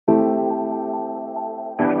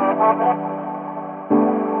We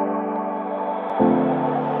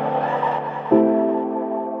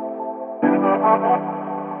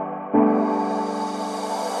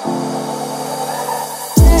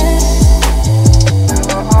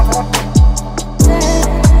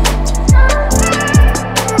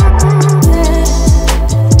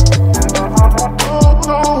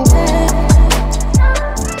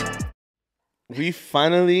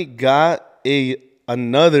finally got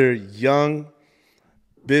another young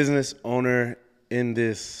business owner in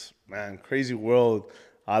this crazy world.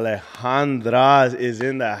 Alejandra is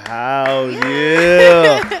in the house.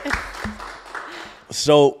 Yeah.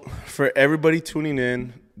 So for everybody tuning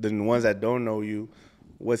in, the ones that don't know you,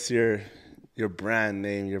 what's your brand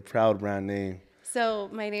name, your proud brand name? So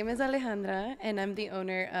my name is Alejandra, and I'm the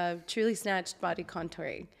owner of Truly Snatched Body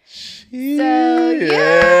Contouring. Yeah. So,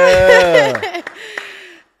 yeah.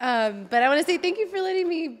 But I want to say thank you for letting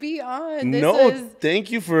me be on.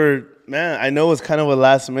 Thank you for, I know it's kind of a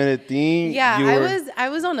last minute thing. Yeah, I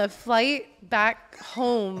was on a flight back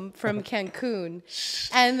home from Cancun,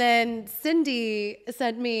 and then Cindy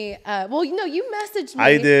sent me, you messaged me.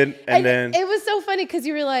 I did, and then it was so funny because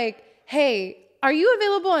you were like, hey, are you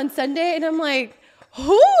available on Sunday? And I'm like,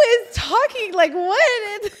 who is talking? Like,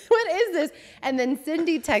 what is this? And then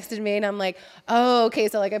Cindy texted me, and I'm like, oh, okay.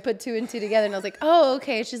 So, like, I put two and two together, and I was like, oh,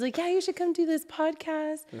 okay. She's like, yeah, you should come do this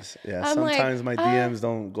podcast. Yeah, sometimes my DMs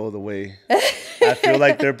don't go the way I feel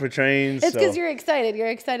like they're portraying. It's because you're excited. You're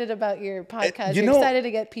excited about your podcast. You're excited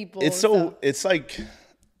to get people. It's like,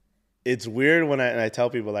 it's weird when I tell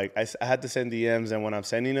people, like, I had to send DMs, and when I'm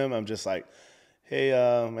sending them, I'm just like, hey,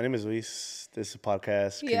 my name is Luis. This is a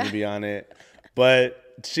podcast. Can you be on it?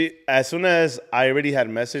 But as soon as I already had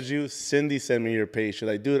messaged you, Cindy sent me your page. She's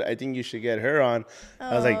like, dude, I think you should get her on. Aww.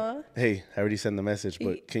 I was like, hey, I already sent the message,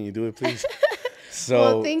 but can you do it, please? So,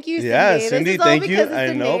 well, thank you, Cindy. Yeah, Cindy, thank you.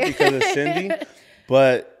 I know, because of Cindy.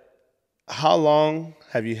 But how long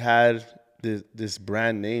have you had this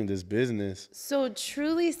brand name, this business? So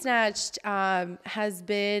Truly Snatched has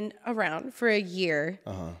been around for a year.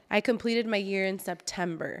 I completed my year in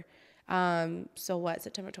September.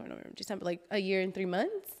 September, October, November, December, like a year and 3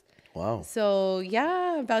 months. Wow. So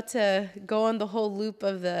yeah, about to go on the whole loop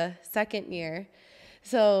of the second year.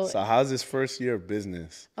 So how's this first year of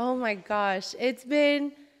business? Oh my gosh, it's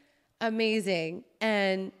been amazing,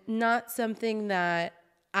 and not something that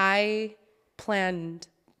I planned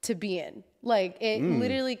to be in. Like, it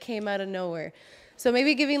literally came out of nowhere. So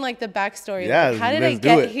maybe giving like the backstory. Yeah, like, how did I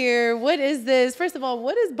get here? What is this? First of all,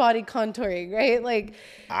 what is body contouring, right? Like,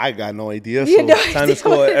 I got no idea. So time to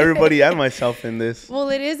school everybody and myself in this. Well,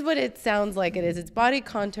 it is what it sounds like it is. It's body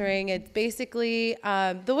contouring. It's basically,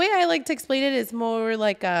 the way I like to explain it is more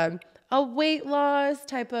like a weight loss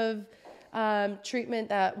type of treatment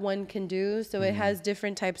that one can do. So it has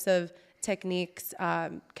different types of techniques,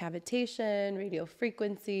 cavitation, radio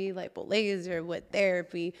frequency, lipo laser, wood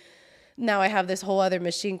therapy. Now I have this whole other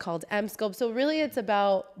machine called M-Scope. So really it's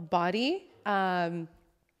about body. And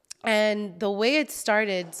the way it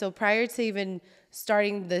started, so prior to even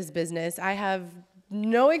starting this business, I have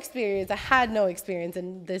no experience. I had no experience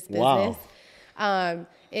in this business. Wow.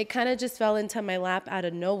 It kind of just fell into my lap out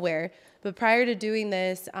of nowhere. But prior to doing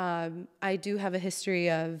this, I do have a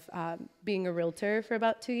history of being a realtor for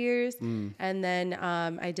about 2 years. And then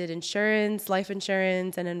I did insurance, life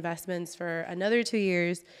insurance, and investments for another 2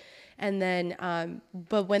 years. And then,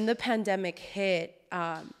 but when the pandemic hit,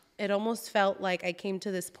 it almost felt like I came to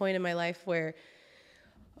this point in my life where,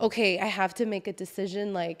 okay, I have to make a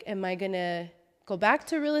decision. Like, am I going to go back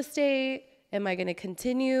to real estate? Am I going to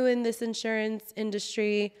continue in this insurance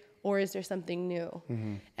industry? Or is there something new?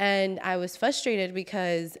 And I was frustrated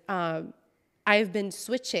because I've been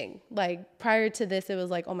switching. Like, prior to this, it was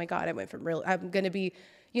like, oh my God, I went from I'm going to be,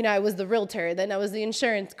 I was the realtor, then I was the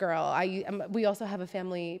insurance girl. We also have a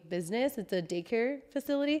family business. It's a daycare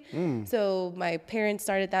facility. So my parents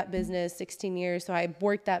started that business 16 years. So I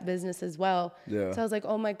worked that business as well. Yeah. So I was like,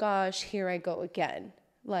 oh my gosh, here I go again.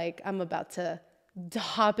 Like, I'm about to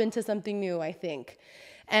hop into something new, I think.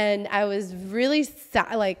 And I was really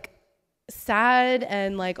sad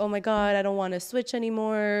and like, oh my God, I don't want to switch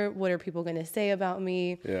anymore. What are people going to say about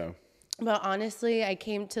me? Yeah. But honestly, I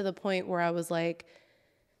came to the point where I was like,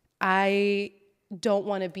 I don't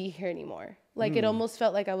want to be here anymore. Like, it almost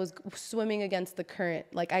felt like I was swimming against the current.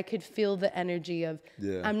 Like, I could feel the energy of,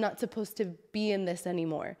 I'm not supposed to be in this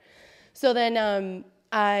anymore. So then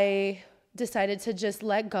I decided to just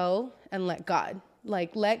let go and let God.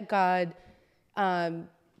 Like, let God,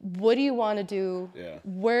 what do you want to do? Yeah.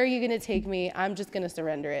 Where are you going to take me? I'm just going to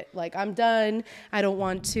surrender it. Like, I'm done. I don't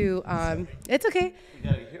want to, it's okay. You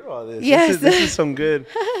got to hear all this. Yes. This is some good,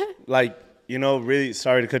 like, really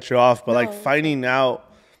sorry to cut you off, but like No. finding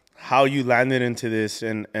out how you landed into this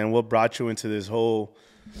and what brought you into this whole,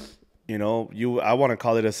 I want to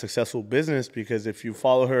call it a successful business, because if you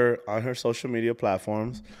follow her on her social media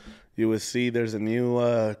platforms, you will see there's a new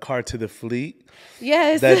car to the fleet.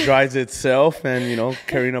 Yes. That drives itself, and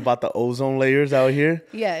caring about the ozone layers out here.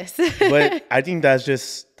 Yes. But I think that's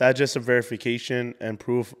just a verification and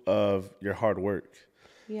proof of your hard work.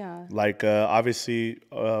 Yeah. Like obviously,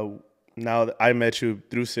 now that I met you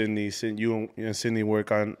through Sydney. You and Sydney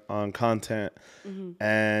work on content,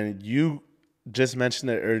 and you just mentioned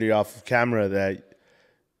it earlier off of camera that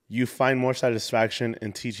you find more satisfaction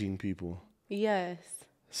in teaching people. Yes.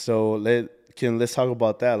 So let's talk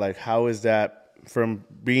about that. Like, how is that from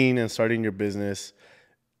being and starting your business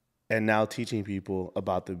and now teaching people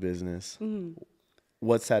about the business?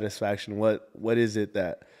 What satisfaction? What is it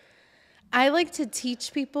that I like to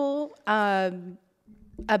teach people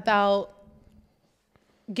about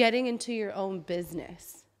getting into your own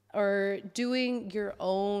business or doing your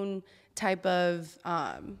own type of,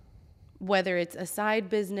 whether it's a side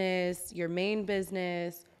business, your main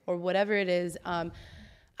business, or whatever it is.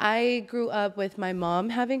 I grew up with my mom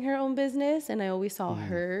having her own business, and I always saw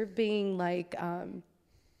her being like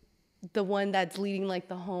the one that's leading like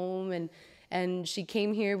the home, and she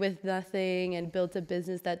came here with nothing and built a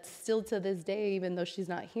business that still to this day, even though she's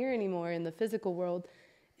not here anymore in the physical world,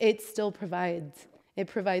 it still provides. It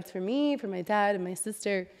provides for me, for my dad and my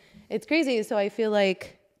sister. It's crazy. So I feel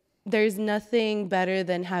like there's nothing better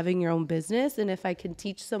than having your own business. And if I can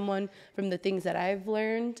teach someone from the things that I've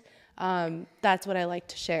learned, that's what I like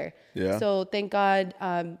to share. Yeah. So thank God,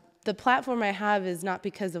 the platform I have is not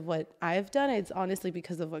because of what I've done. It's honestly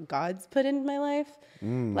because of what God's put in my life.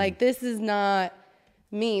 Like, this is not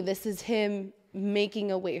me. This is him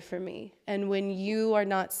making a way for me. And when you are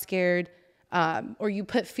not scared, or you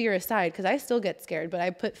put fear aside, because I still get scared, but I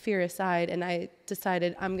put fear aside and I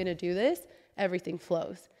decided I'm going to do this, everything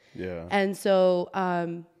flows. Yeah. And so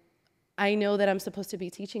I know that I'm supposed to be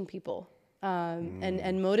teaching people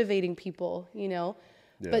and motivating people, Yeah.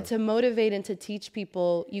 But to motivate and to teach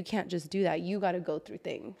people, you can't just do that. You got to go through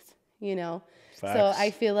things, Facts. So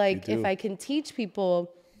I feel like if I can teach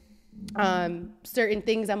people certain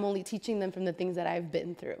things, I'm only teaching them from the things that I've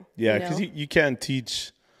been through. Yeah, because you can't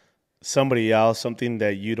teach somebody else something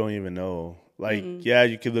that you don't even know. Like, yeah,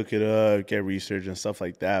 you could look it up, get research and stuff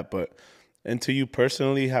like that, but until you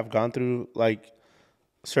personally have gone through like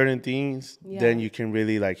certain things, then you can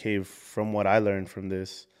really like, hey, from what I learned from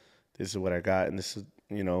this is what I got, and this is,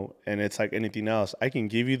 and it's like anything else. I can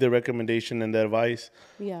give you the recommendation and the advice.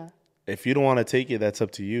 Yeah. If you don't want to take it, that's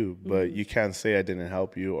up to you, but you can't say I didn't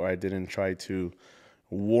help you or I didn't try to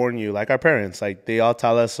warn you. Like our parents, like they all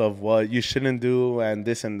tell us of what you shouldn't do and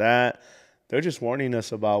this and that. They're just warning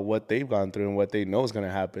us about what they've gone through and what they know is going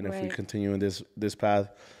to happen if we continue in this path.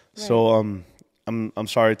 Right. So I'm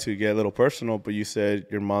sorry to get a little personal, but you said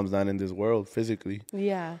your mom's not in this world physically.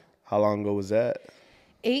 Yeah. How long ago was that?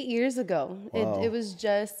 8 years ago. Wow. It was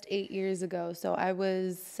just 8 years ago. So I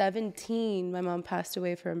was 17. My mom passed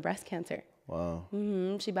away from breast cancer. Wow.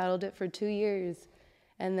 She battled it for 2 years.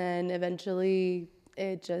 And then eventually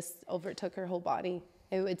it just overtook her whole body.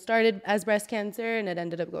 It started as breast cancer and it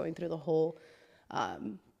ended up going through the whole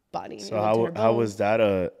body. So how was that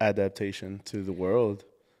a adaptation to the world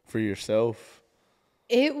for yourself?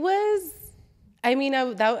 It was, I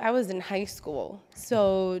was in high school.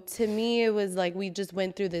 So to me, it was like we just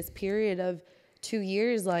went through this period of 2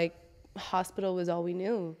 years, like hospital was all we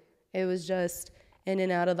knew. It was just in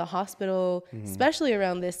and out of the hospital, especially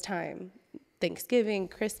around this time. Thanksgiving,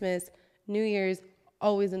 Christmas, New Year's,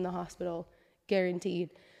 always in the hospital, guaranteed.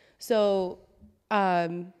 So,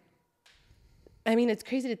 it's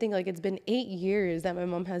crazy to think like it's been 8 years that my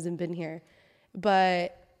mom hasn't been here,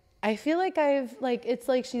 but I feel like it's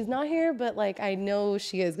like she's not here, but like I know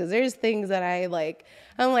she is, because there's things that I'm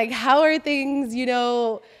like, how are things,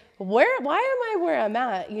 why am I where I'm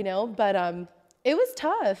at, but it was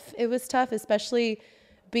tough. It was tough, especially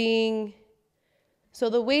being, so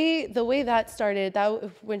the way that started,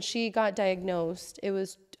 when she got diagnosed, it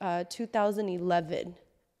was 2011.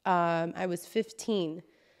 I was 15.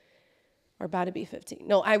 Or about to be 15.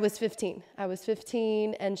 No, I was 15. I was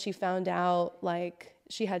 15, and she found out like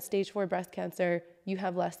she had stage 4 breast cancer. You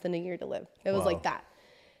have less than a year to live. It was like that.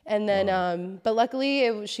 And then, but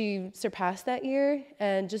luckily she surpassed that year.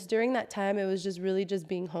 And just during that time, it was just really just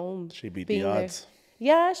being home. She beat the odds.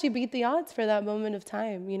 Yeah, she beat the odds for that moment of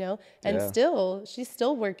time, and she's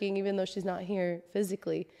still working, even though she's not here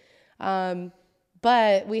physically.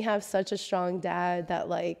 But we have such a strong dad that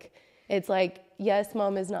like, it's like, yes,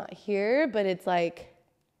 mom is not here, but it's like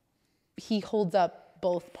he holds up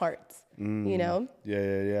both parts, you know?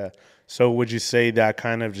 Yeah. So would you say that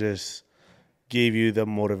kind of just gave you the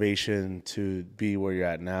motivation to be where you're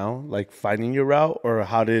at now, like finding your route, or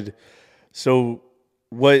so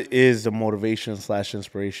what is the motivation /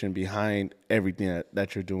 inspiration behind everything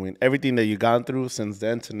that you're doing, everything that you've gone through since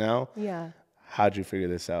then to now? Yeah. How'd you figure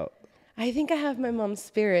this out? I think I have my mom's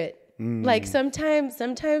spirit. Like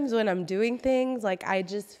sometimes when I'm doing things, like I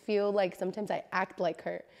just feel like sometimes I act like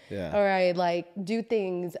her. Yeah. Or I like do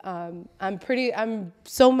things. I'm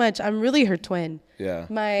really her twin. Yeah.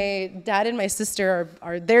 My dad and my sister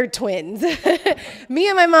are their twins. Me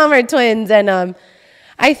and my mom are twins. And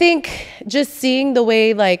I think just seeing the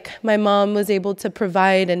way like my mom was able to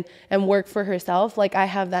provide and work for herself, like I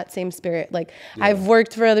have that same spirit. Like I've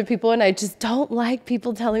worked for other people and I just don't like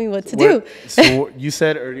people telling me what to do. So you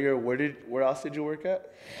said earlier, where else did you work at?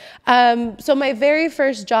 So my very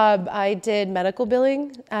first job, I did medical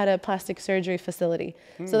billing at a plastic surgery facility.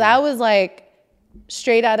 So that was like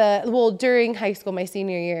straight during high school, my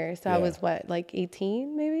senior year. So I was like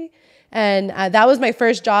 18 maybe? And that was my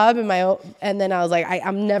first job and then I was like,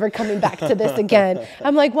 I'm never coming back to this again.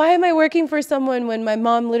 I'm like, why am I working for someone when my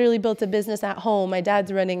mom literally built a business at home? My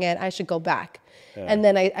dad's running it. I should go back. Yeah. And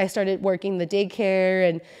then I started working the daycare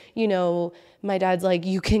and, you know, my dad's like,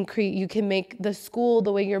 you can make the school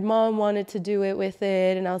the way your mom wanted to do it with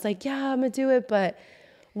it. And I was like, yeah, I'm gonna do it. But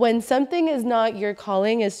when something is not your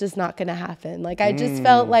calling, it's just not gonna happen. Like I just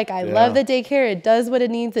felt like I love the daycare. It does what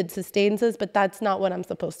it needs. It sustains us, but that's not what I'm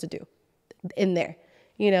supposed to do in there,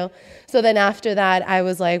 you know? So then after that, I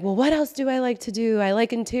was like, well, what else do I like to do? I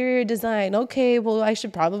like interior design. Okay, well, I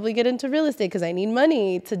should probably get into real estate because I need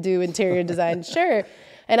money to do interior design. Sure.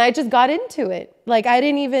 And I just got into it. Like, I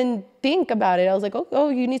didn't even think about it. I was like, oh,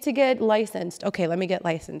 you need to get licensed. Okay, let me get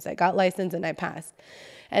licensed. I got licensed and I passed.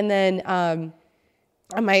 And then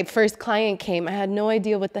my first client came. I had no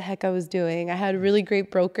idea what the heck I was doing. I had really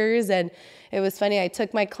great brokers, and it was funny. I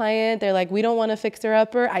took my client. They're like, we don't want a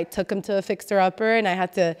fixer-upper. I took him to a fixer-upper, and I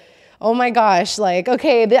had to, oh my gosh, like,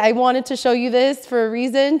 okay, I wanted to show you this for a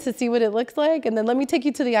reason, to see what it looks like, and then let me take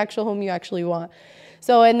you to the actual home you actually want.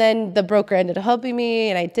 So, and then the broker ended up helping me,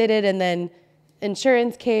 and I did it, and then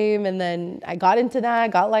insurance came, and then I got into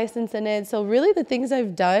that, got licensed in it. So really the things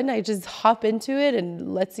I've done, I just hop into it,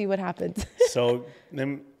 and let's see what happens. So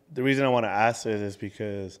then the reason I want to ask this is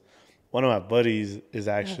because one of my buddies is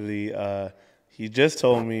actually, he just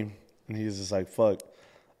told me, and he's just like, fuck,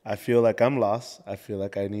 I feel like I'm lost. I feel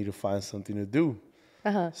like I need to find something to do.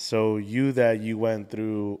 So you went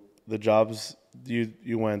through the jobs,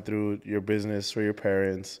 you went through your business for your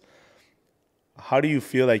parents. How do you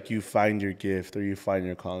feel like you find your gift or you find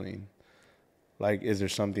your calling? Like, is there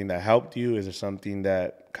something that helped you? Is there something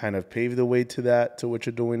that kind of paved the way to what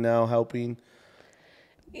you're doing now, helping?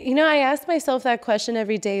 You know, I ask myself that question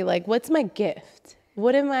every day. Like, what's my gift?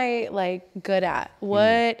 What am I, like, good at?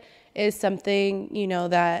 What is something, you know,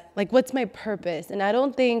 that, like, what's my purpose? And I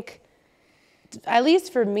don't think, at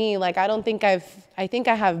least for me, like, I think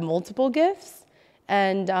I have multiple gifts.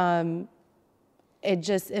 And it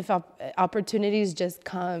just, if opportunities just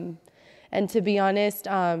come. And to be honest,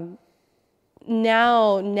 now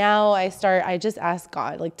I just ask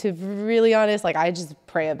God, like, to be really honest, like, I just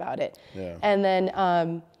pray about it. Yeah. And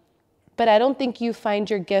then, but I don't think you find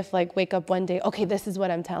your gift, like, wake up one day, okay, this is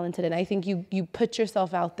what I'm talented in. I think you put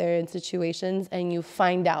yourself out there in situations and you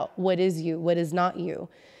find out what is you, what is not you.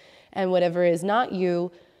 And whatever is not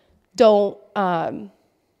you, don't,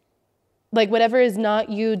 like, whatever is not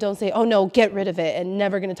you, don't say, oh no, get rid of it and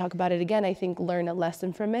never gonna talk about it again. I think learn a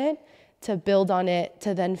lesson from it, to build on it,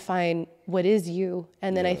 to then find what is you.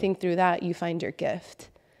 And then I think through that, you find your gift.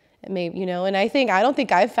 And maybe, you know, and I don't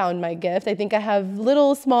think I've found my gift. I think I have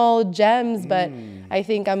little small gems, but I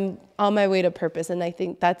think I'm on my way to purpose. And I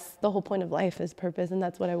think that's the whole point of life, is purpose. And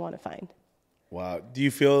that's what I want to find. Wow. Do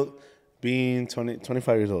you feel, being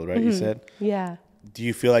 25 years old, right? You said? Yeah. Do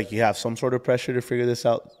you feel like you have some sort of pressure to figure this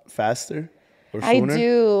out faster or sooner? I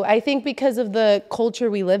do. I think because of the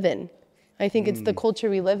culture we live in. I think it's the culture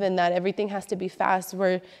we live in, that everything has to be fast,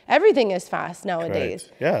 where everything is fast nowadays.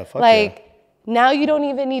 Correct. Yeah, fuck like, now you don't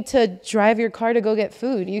even need to drive your car to go get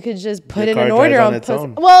food. You could just put in an order on its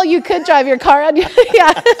own. Well, you could drive your car on, yeah.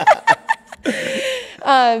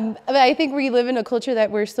 But I think we live in a culture that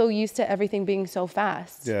we're so used to everything being so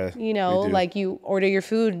fast. Yeah, you know, like, you order your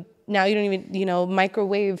food, now you don't even, you know,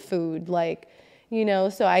 microwave food, like, you know.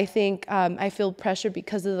 So I think I feel pressure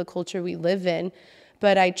because of the culture we live in.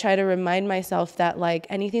 But I try to remind myself that, like,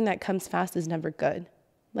 anything that comes fast is never good.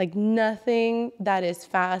 Like, nothing that is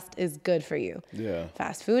fast is good for you. Yeah.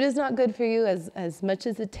 Fast food is not good for you. As much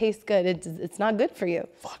as it tastes good, it's not good for you.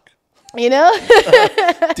 Fuck. you know?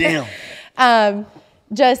 Damn.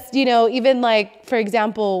 Just, you know, even like, for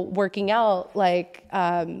example, working out, like,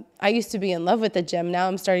 I used to be in love with the gym. Now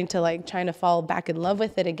I'm starting to like trying to fall back in love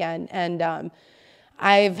with it again. And,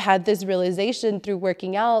 I've had this realization through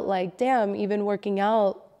working out, like, damn, even working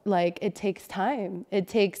out, like it takes time.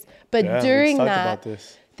 But Yeah, during let's talk that, about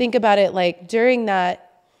this. think about it, like during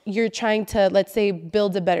that, you're trying to, let's say,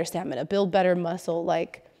 build a better stamina, build better muscle.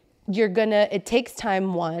 Like it takes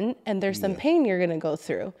time, one, and there's some pain you're gonna go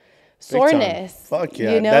through. Soreness. Fuck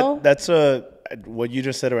yeah. You know? That's what you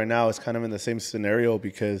just said right now is kind of in the same scenario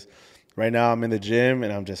because right now I'm in the gym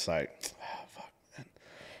and I'm just like, fuck, man.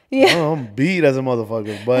 Yeah. Oh, I'm beat as a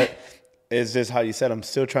motherfucker. But it's just how you said, I'm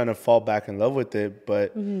still trying to fall back in love with it.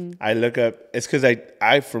 But I look up, it's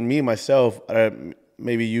because for me, myself,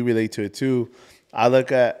 maybe you relate to it too. I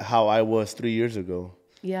look at how I was 3 years ago.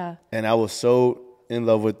 Yeah. And I was so in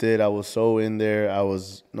love with it. I was so in there. I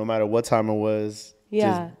was, no matter what time it was,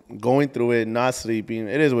 Yeah. just going through it, not sleeping.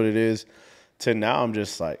 It is what it is. To now, I'm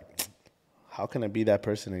just like, how can I be that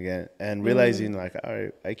person again? And realizing like, all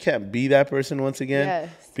right, I can't be that person once again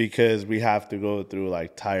because we have to go through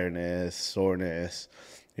like tiredness, soreness.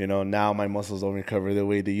 You know, now my muscles don't recover the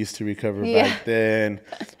way they used to recover back then.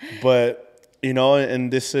 But, you know,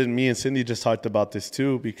 and this is me and Cindy just talked about this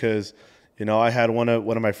too because, you know, I had one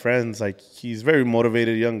of my friends, like he's very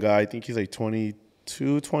motivated young guy. I think he's like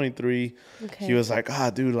 22, 23. Okay. He was like,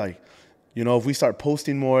 dude, like, you know, if we start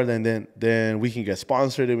posting more, then we can get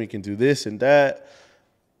sponsored and we can do this and that.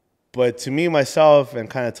 But to me, myself, and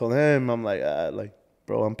kind of told him, I'm like,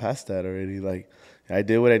 bro, I'm past that already. Like, I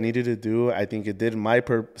did what I needed to do. I think it did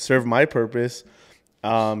serve my purpose.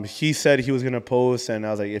 He said he was going to post, and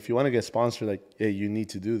I was like, if you want to get sponsored, like, hey, you need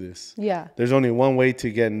to do this. Yeah. There's only one way to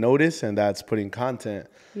get noticed, and that's putting content.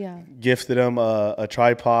 Yeah. Gifted him a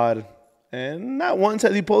tripod, and not once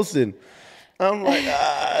has he posted. I'm like,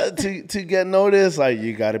 to get noticed, like,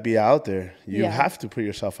 you got to be out there. You have to put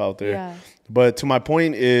yourself out there. Yeah. But to my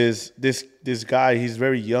point is, this guy, he's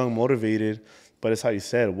very young, motivated, but it's how you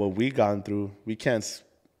said, what we gone through, we can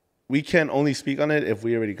only speak on it if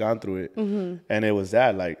we already gone through it. And it was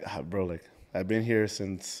that, like, bro, like, I've been here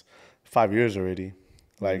since 5 years already.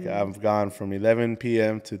 Like, I've gone from 11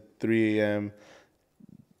 p.m. to 3 a.m.,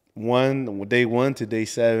 day one to day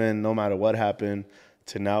 7, no matter what happened,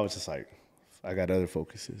 to now it's just like, I got other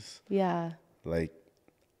focuses. Yeah. Like,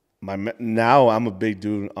 now I'm a big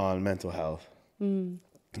dude on mental health.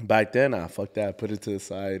 Back then, fuck that. Put it to the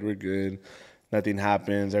side. We're good. Nothing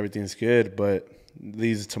happens. Everything's good. But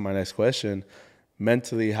leads to my next question.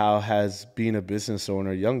 Mentally, how has being a business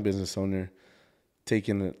owner, young business owner,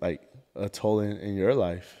 taken like a toll in your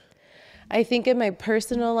life? I think in my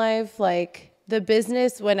personal life, like the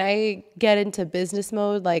business, when I get into business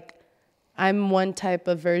mode, like I'm one type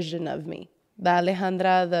of version of me. The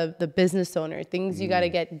Alejandra, the business owner, things you got to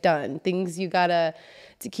get done, things you got to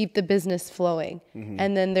keep the business flowing.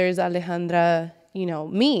 And then there's Alejandra, you know,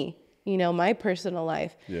 me, you know, my personal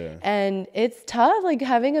life. Yeah. And it's tough. Like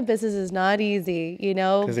having a business is not easy, you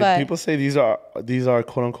know, but people say these are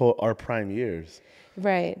quote unquote our prime years.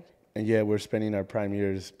 Right. And yeah, we're spending our prime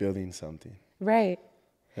years building something. Right.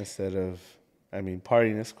 Instead of, I mean,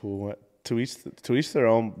 partying is cool. To each their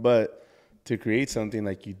own, but to create something,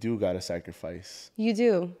 like, you do gotta sacrifice. You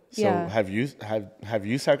do. So have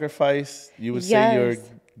you sacrificed? You would say your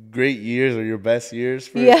great years or your best years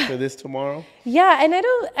for this tomorrow? Yeah, and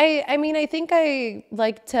I mean I think I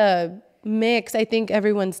like to mix. I think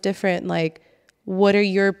everyone's different. Like, what are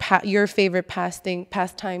your favorite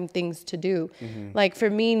pastime things to do? Like for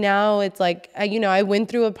me now, it's like I went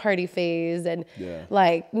through a party phase, and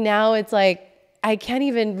like now it's like I can't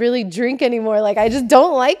even really drink anymore. Like, I just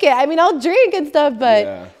don't like it. I mean, I'll drink and stuff,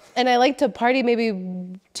 but, and I like to party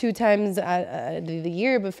maybe 2 times the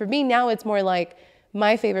year. But for me now, it's more like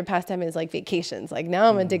my favorite pastime is like vacations. Like now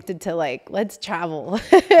I'm addicted to like, let's travel.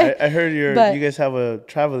 I heard you guys have a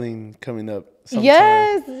traveling coming up sometime.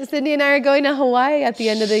 Yes. Cindy and I are going to Hawaii at the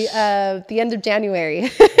end of January.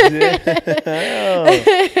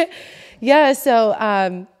 Yeah. So,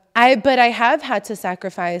 but I have had to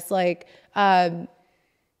sacrifice, like, I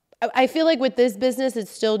feel like with this business, it's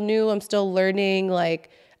still new. I'm still learning, like,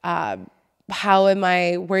 where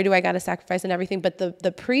do I got to sacrifice and everything. But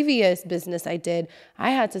the previous business I did,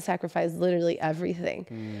 I had to sacrifice literally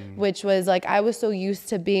everything, which was like, I was so used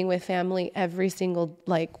to being with family every single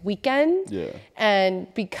like weekend. Yeah. And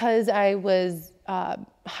because I was,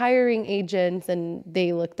 hiring agents and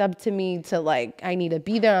they looked up to me to like, I need to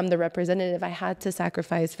be there. I'm the representative. I had to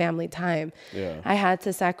sacrifice family time. Yeah. I had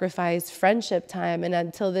to sacrifice friendship time. And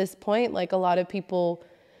until this point, like a lot of people,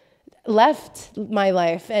 left my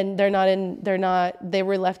life, and they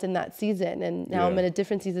were left in that season, and now I'm in a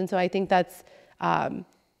different season. So I think that's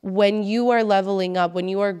when you are leveling up, when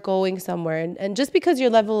you are going somewhere, and just because you're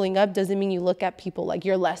leveling up doesn't mean you look at people like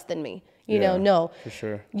you're less than me. You know, no, for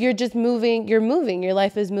sure. You're just moving, your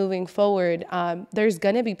life is moving forward. There's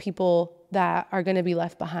gonna be people that are gonna be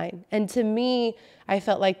left behind. And to me, I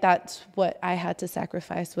felt like that's what I had to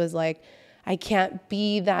sacrifice, was like, I can't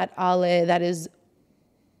be that Ale that is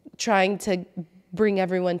trying to bring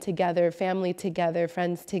everyone together, family together,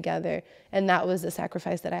 friends together. And that was the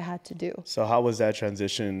sacrifice that I had to do. So how was that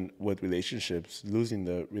transition with relationships, losing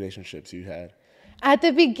the relationships you had? At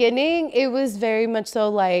the beginning, it was very much so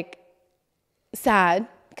like sad,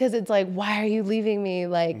 because it's like, why are you leaving me?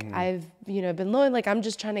 Like, I've, been loyal. Like, I'm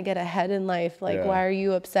just trying to get ahead in life. Like, why are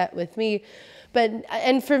you upset with me?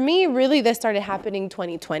 And for me, really, this started happening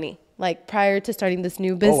 2020, like prior to starting this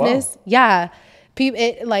new business. Oh, wow.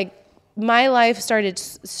 Yeah. Like, my life started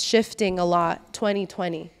shifting a lot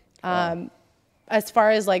 2020. Wow. As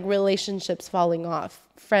far as like relationships falling off,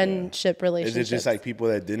 friendship relationships. Is it just like people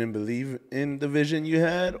that didn't believe in the vision you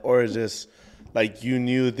had, or is just like you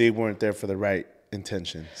knew they weren't there for the right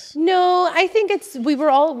intentions? No, I think we're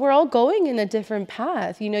all going in a different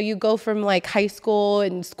path. You go from like high school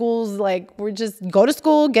and schools, like we're just go to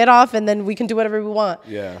school, get off, and then we can do whatever we want.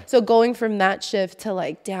 Yeah. So going from that shift to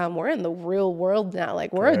like, damn, we're in the real world now.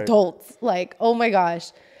 Like we're adults. Like, oh my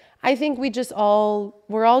gosh. I think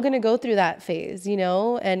we're all going to go through that phase,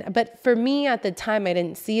 but for me at the time, I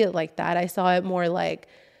didn't see it like that. I saw it more like,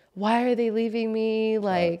 why are they leaving me?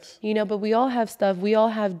 Like, but we all have stuff. We all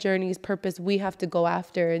have journeys, purpose we have to go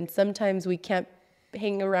after. And sometimes we can't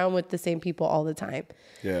hang around with the same people all the time.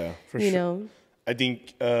 Yeah, for sure. I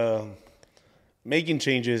think making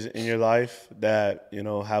changes in your life that,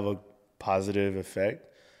 have a positive effect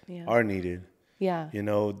are needed. Yeah.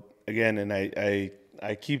 Again, and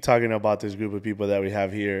I keep talking about this group of people that we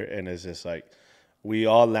have here, and it's just like, we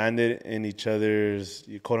all landed in each other's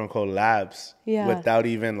quote unquote labs without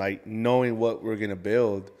even like knowing what we're going to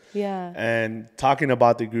build. Yeah. And talking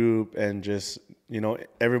about the group and just,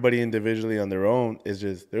 everybody individually on their own is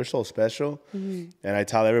just, they're so special. Mm-hmm. And I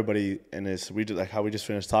tell everybody, and like how we just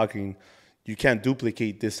finished talking, you can't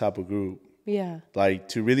duplicate this type of group. Yeah. Like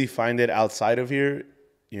to really find it outside of here,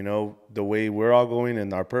 the way we're all going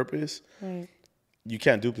and our purpose, you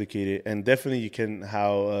can't duplicate it. And definitely you can,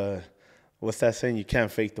 what's that saying? You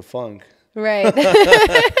can't fake the funk. Right.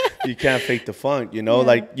 You can't fake the funk,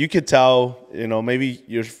 like you could tell, maybe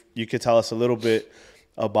you could tell us a little bit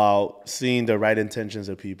about seeing the right intentions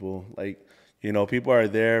of people. Like, people are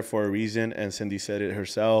there for a reason. And Cindy said it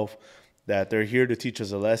herself, that they're here to teach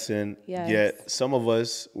us a lesson. Yes. Yet some of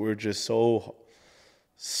us, we're just so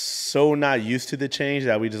not used to the change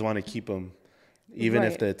that we just want to keep them, even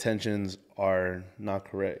if the intentions are not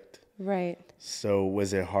correct. Right. So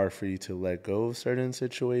was it hard for you to let go of certain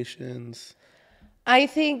situations? I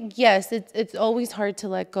think, yes, it's always hard to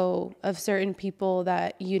let go of certain people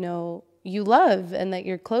that, you love and that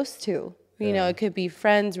you're close to. It could be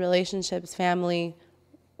friends, relationships, family,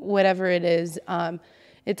 whatever it is.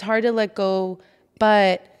 It's hard to let go,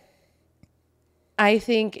 but I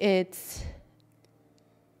think it's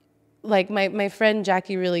like my friend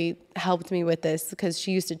Jackie really helped me with this, because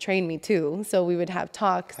she used to train me too. So we would have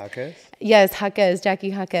talks. Jaques? Yes, Jaques, Jackie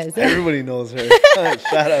Jaques. Everybody knows her.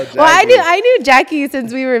 Shout out Jackie. Well, I knew Jackie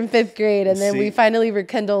since we were in 5th grade, and then we finally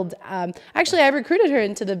rekindled. Actually, I recruited her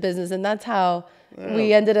into the business, and that's how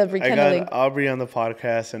we ended up rekindling. I got Aubrey on the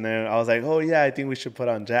podcast, and then I was like, oh yeah, I think we should put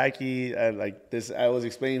on Jackie. And like this, I was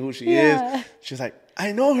explaining who she is. She's like,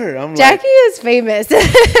 I know her. I'm Jackie is famous.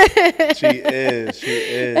 She is.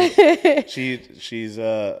 She's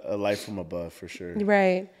a life from above for sure.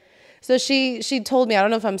 Right. So she told me, I don't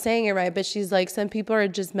know if I'm saying it right, but she's like, some people are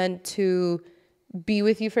just meant to be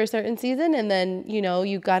with you for a certain season, and then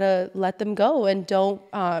you gotta let them go, and don't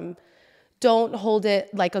hold it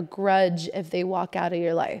like a grudge if they walk out of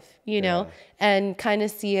your life, and kind of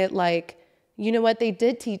see it like, you know what, they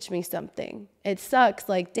did teach me something. It sucks.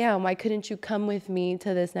 Like, damn, why couldn't you come with me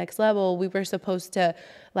to this next level? We were supposed to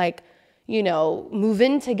like, move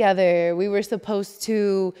in together. We were supposed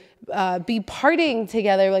to be partying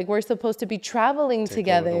together. Like, we're supposed to be traveling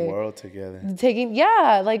together. Take over the world together.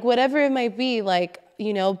 Like whatever it might be, like,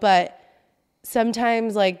 but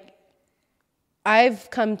sometimes like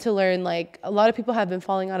I've come to learn, like, a lot of people have been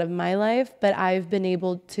falling out of my life, but I've been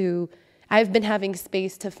having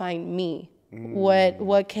space to find me.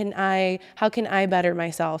 How can I better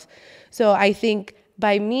myself? So I think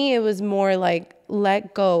by me, it was more like,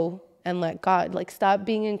 let go and let God, like, stop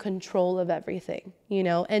being in control of everything,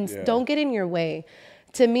 and don't get in your way.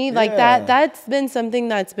 To me, like that's been something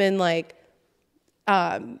that's been like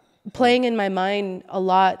playing in my mind a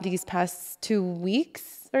lot these past 2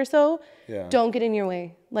 weeks or so. Yeah. Don't get in your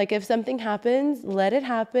way. Like if something happens, let it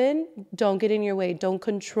happen. Don't get in your way. Don't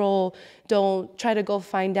control. Don't try to go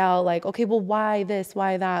find out like, okay, well, why this,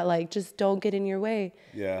 why that? Like just don't get in your way.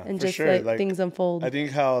 Yeah, And for just sure. let Like, things unfold. I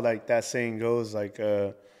think how like that saying goes, like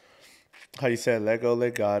how you said, let go,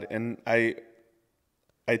 let God. And I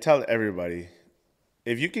tell everybody,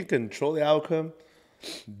 if you can control the outcome,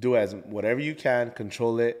 do as whatever you can,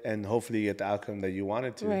 control it, and hopefully get the outcome that you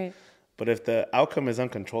wanted to. Right. But if the outcome is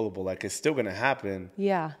uncontrollable, like it's still gonna happen,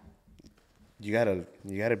 Yeah. you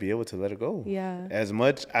gotta be able to let it go. Yeah. As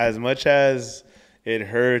much as it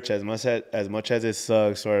hurts, as much as it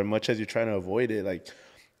sucks, or as much as you're trying to avoid it, like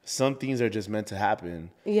some things are just meant to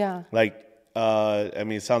happen. Yeah. Like I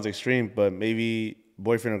mean, it sounds extreme, but maybe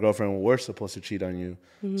boyfriend or girlfriend were supposed to cheat on you,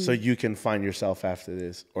 so you can find yourself after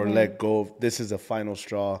this, or let go of, this is the final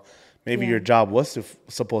straw. Maybe your job was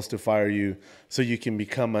supposed to fire you, so you can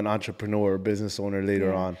become an entrepreneur or business owner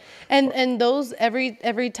later on. And those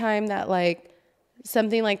every time that like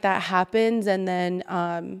something like that happens, and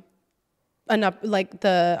then like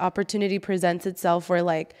the opportunity presents itself where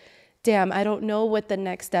like, damn, I don't know what the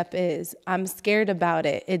next step is. I'm scared about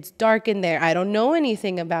it. It's dark in there. I don't know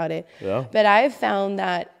anything about it. Yeah. But I've found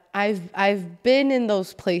that I've been in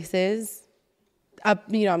those places.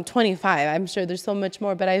 I'm 25. I'm sure there's so much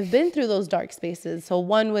more, but I've been through those dark spaces. So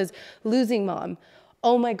one was losing mom.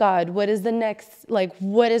 Oh my God, what is the next, like,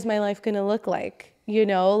 what is my life going to look like?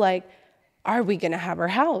 Like, are we going to have our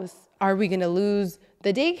house? Are we going to lose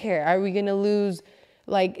the daycare? Are we going to lose,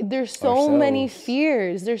 like, there's so many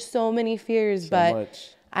fears. There's so many fears, but much.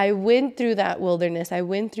 I went through that wilderness. I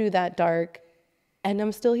went through that dark, and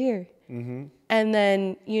I'm still here. Mm-hmm. And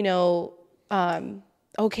then,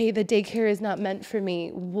 okay, the daycare is not meant for me.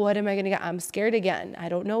 What am I going to get? I'm scared again. I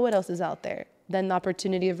don't know what else is out there. Then the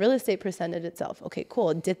opportunity of real estate presented itself. Okay,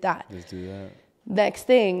 cool. Did that. Let's do that. Next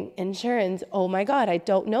thing, insurance. Oh my God, I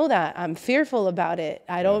don't know that. I'm fearful about it.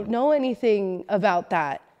 I don't know anything about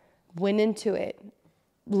that. Went into it,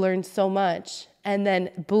 learned so much. And then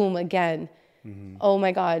boom, again. Mm-hmm. Oh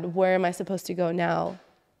my God, where am I supposed to go now?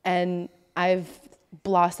 And I've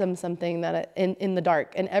blossom something that in the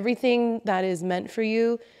dark, and everything that is meant for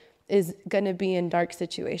you is going to be in dark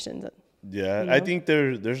situations. Yeah. I think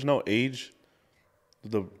there's no age,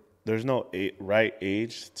 there's no right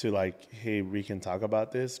age to like, hey, we can talk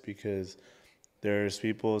about this, because there's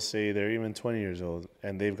people say they're even 20 years old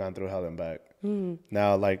and they've gone through hell and back.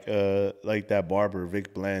 Now like that barber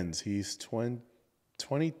Vic Blends, he's 20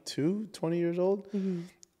 years old,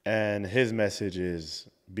 and his message is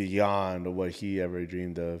beyond what he ever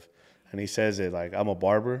dreamed of. And he says it like, I'm a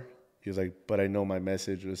barber. He was like, but I know my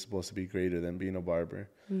message was supposed to be greater than being a barber.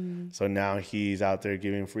 So now he's out there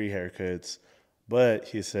giving free haircuts. But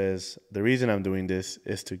he says, the reason I'm doing this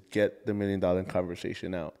is to get the $1 million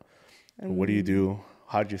conversation out. What do you do?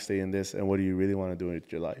 How do you stay in this? And what do you really want to do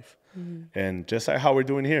with your life? And just like how we're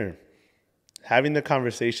doing here, having the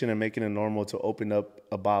conversation and making it normal to open up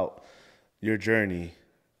about your journey,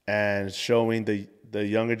 and showing the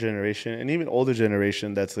younger generation and even older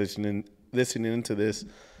generation that's listening into this,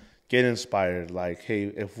 get inspired. Like, hey,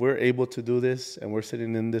 if we're able to do this and we're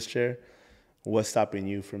sitting in this chair, what's stopping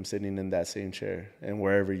you from sitting in that same chair and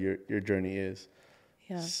wherever your journey is?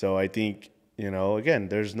 Yeah. So I think, again,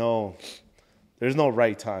 there's no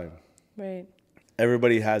right time. Right.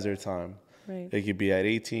 Everybody has their time. Right. It could be at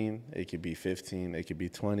 18, it could be 15, it could be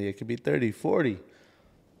 20, it could be 30, 40.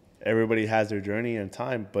 Everybody has their journey and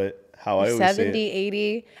time, but how I always 70, say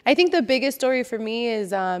 80. I think the biggest story for me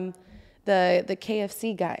is the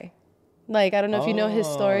KFC guy. Like, I don't know if you know his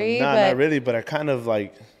story. Nah, but not really, but I kind of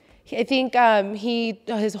like... I think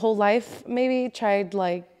his whole life maybe tried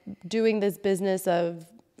like doing this business of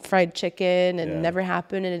fried chicken, and never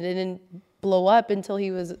happened, and it didn't blow up until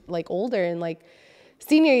he was like older and like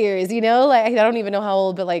senior years, like I don't even know how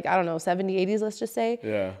old, but like, I don't know, 70s, 80s, let's just say.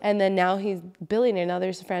 Yeah. And then now he's billionaire. Now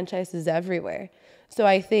there's franchises everywhere. So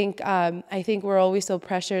I think we're always so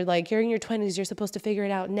pressured. Like, you're in your 20s, you're supposed to figure it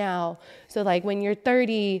out now. So like when you're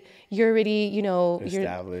 30, you're already, you're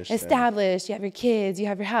established. You have your kids, you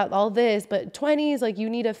have your house, all this. But 20s, like, you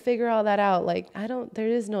need to figure all that out. Like, there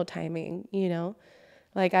is no timing,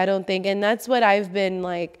 Like, I don't think, and that's what I've been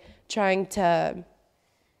like trying to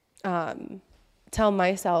tell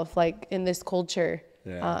myself, like, in this culture.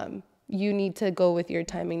 Yeah. You need to go with your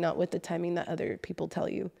timing, not with the timing that other people tell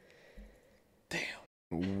you. Damn.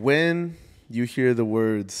 When you hear the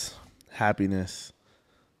words happiness,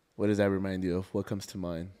 what does that remind you of? What comes to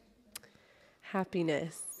mind?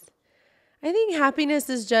 Happiness. I think happiness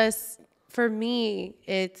is just, for me,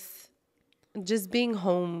 it's just being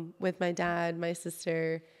home with my dad, my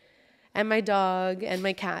sister, and my dog and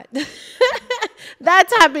my cat.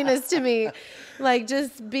 That's happiness to me. Like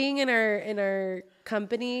just being in our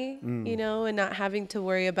company, you know, and not having to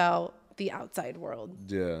worry about the outside world.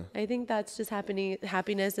 Yeah. I think that's just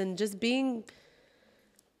happiness and just being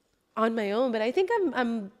on my own. But I think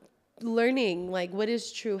I'm learning like what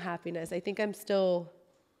is true happiness. I think I'm still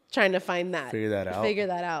trying to find that. Figure that out. Figure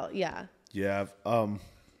that out. Yeah. Yeah.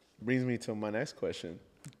 Brings me to my next question.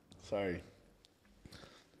 Sorry.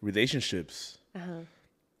 Relationships.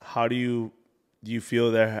 How do you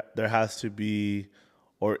feel there has to be,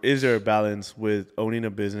 or is there a balance with owning a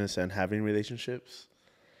business and having relationships?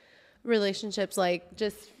 Relationships like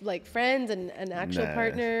just like friends and an actual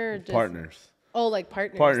partner, or just, partners. Oh, like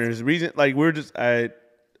partners. Partners. Reason like we're just I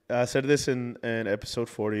said this in episode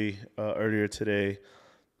 40 earlier today.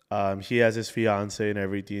 He has his fiance and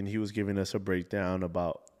everything. He was giving us a breakdown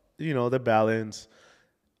about, you know, the balance.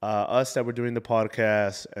 Us that were doing the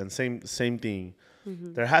podcast, and same thing.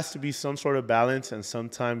 There has to be some sort of balance, and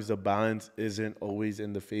sometimes the balance isn't always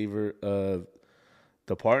in the favor of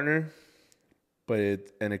the partner, but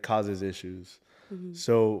it causes issues.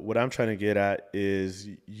 So what I'm trying to get at is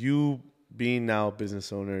you being now a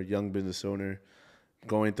business owner, young business owner,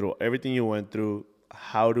 going through everything you went through.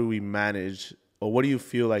 How do we manage, or what do you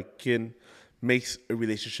feel like makes a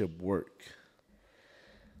relationship work?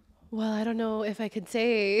 Well, I don't know if I could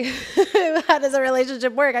say how does a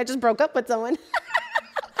relationship work. I just broke up with someone.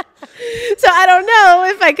 So I don't know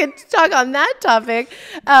if I could talk on that topic.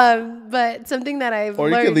 But something that I've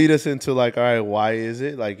learned. Or you could lead us into like, all right, why is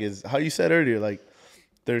it? Like, is how you said earlier, like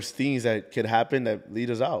there's things that could happen that lead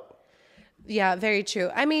us out. Yeah, very true.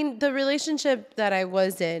 I mean, the relationship that I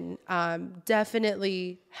was in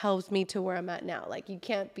definitely helps me to where I'm at now. Like, you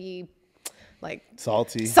can't be like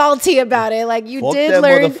salty about it. Like, you did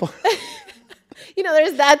learn. You know,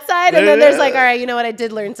 there's that side, and then there's like, all right, you know what? I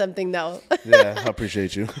did learn something though. Yeah, I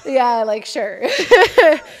appreciate you. Yeah, like sure.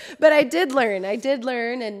 But I did learn,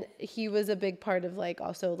 and he was a big part of like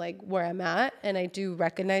also like where I'm at, and I do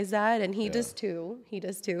recognize that, and he does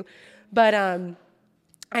too. But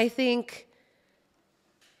I think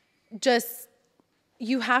just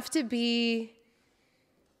you have to be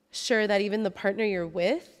sure that even the partner you're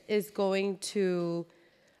with is going to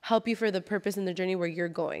help you for the purpose and the journey where you're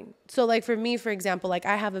going. So like for me, for example, like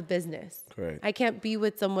I have a business. Correct. I can't be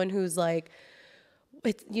with someone who's like,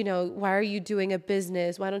 it's, you know, why are you doing a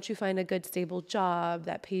business? Why don't you find a good stable job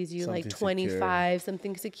that pays you something like 25,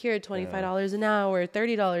 something secure, $25 an hour,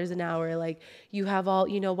 $30 an hour. Like you have all,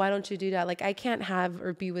 you know, why don't you do that? Like I can't have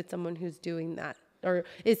or be with someone who's doing that or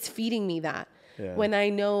is feeding me that when I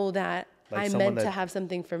know that like I'm meant to have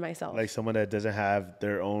something for myself. Like someone that doesn't have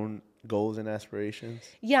their own goals and aspirations.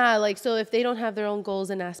 Yeah, like so if they don't have their own goals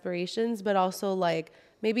and aspirations, but also like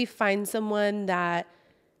maybe find someone that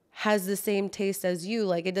has the same taste as you.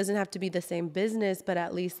 Like it doesn't have to be the same business, but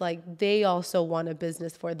at least like they also want a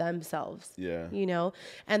business for themselves. Yeah. You know?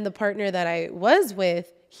 And the partner that I was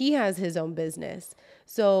with, he has his own business.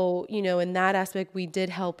 So, you know, in that aspect, we did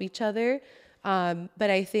help each other.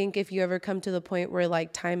 But I think if you ever come to the point where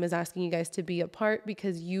like time is asking you guys to be apart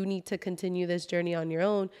because you need to continue this journey on your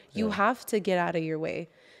own, you have to get out of your way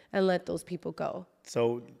and let those people go.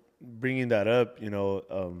 So bringing that up, you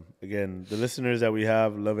know, again, the listeners that we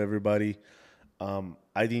have, love everybody.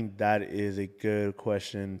 I think that is a good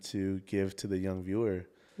question to give to the young viewer.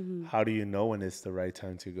 Mm-hmm. How do you know when it's the right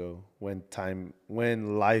time to go?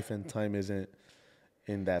 When life and time isn't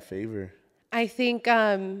in that favor? I think,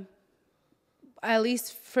 at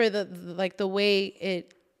least for the way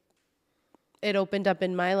it opened up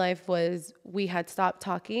in my life was we had stopped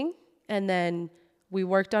talking and then we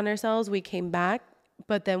worked on ourselves. We came back,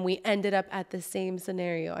 but then we ended up at the same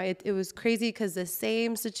scenario. It was crazy because the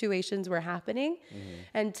same situations were happening. Mm-hmm.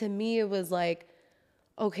 And to me, it was like,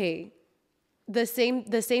 okay, the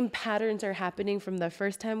same patterns are happening from the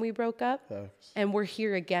first time we broke up and we're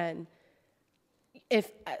here again. If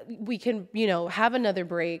we can, you know, have another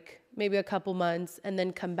break, maybe a couple months and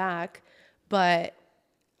then come back, but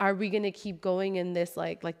are we going to keep going in this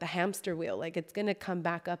like the hamster wheel? Like it's going to come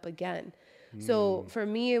back up again. So for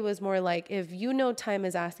me, it was more like, if you know time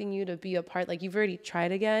is asking you to be apart, like you've already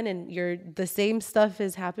tried again and the same stuff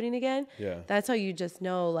is happening again. Yeah. That's how you just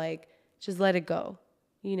know, like, just let it go,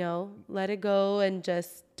 you know, let it go and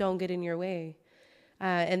just don't get in your way.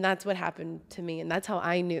 And that's what happened to me. And that's how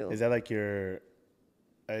I knew. Is that like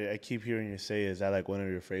I keep hearing you say, is that like one of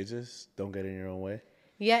your phrases? Don't get in your own way?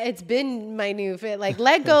 Yeah, it's been my new fit. Like,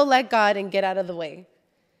 let go, let God, and get out of the way.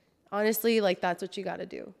 Honestly, like, that's what you got to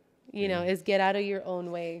do. you know, is get out of your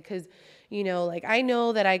own way. Because, you know, like I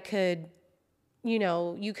know that I could, you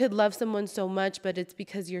know, you could love someone so much, but it's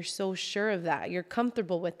because you're so sure of that. You're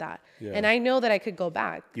comfortable with that. Yeah. And I know that I could go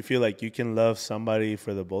back. You feel like you can love somebody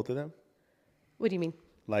for the both of them? What do you mean?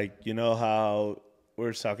 Like, you know how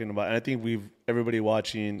we're talking about, and I think everybody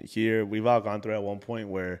watching here, we've all gone through at one point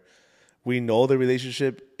where we know the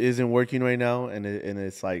relationship isn't working right now, and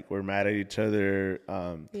it's like we're mad at each other,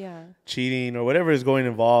 cheating or whatever is going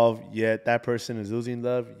involved, yet that person is losing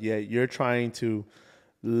love, yet you're trying to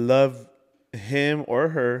love him or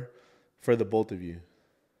her for the both of you.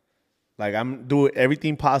 Like, I'm doing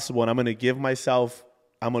everything possible, and I'm going to give myself,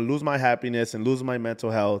 I'm going to lose my happiness and lose my mental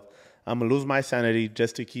health. I'm going to lose my sanity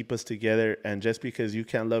just to keep us together. And just because you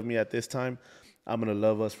can't love me at this time, I'm going to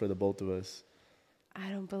love us for the both of us. I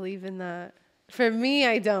don't believe in that. For me,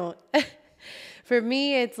 I don't. For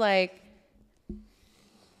me, it's like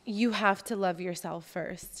you have to love yourself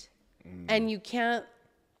first. And you can't,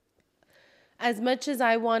 as much as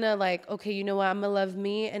I want to, like, okay, you know what? I'm going to love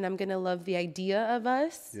me and I'm going to love the idea of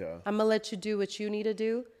us. Yeah. I'm going to let you do what you need to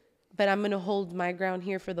do, but I'm going to hold my ground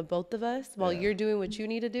here for the both of us while you're doing what you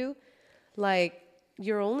need to do. Like,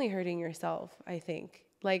 you're only hurting yourself, I think.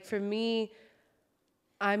 Like, for me,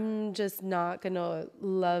 I'm just not going to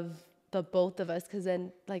love the both of us because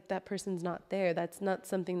then, like, that person's not there. That's not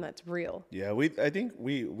something that's real. Yeah, I think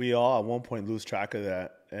we all at one point lose track of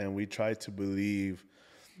that, and we try to believe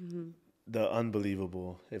the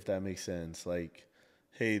unbelievable, if that makes sense. Like,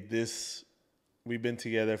 hey, we've been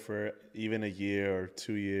together for even a year or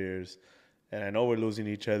 2 years, and I know we're losing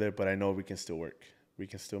each other, but I know we can still work. We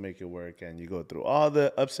can still make it work. And you go through all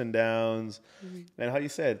the ups and downs. And how you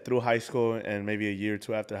said, through high school and maybe a year or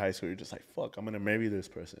two after high school, you're just like, fuck, I'm going to marry this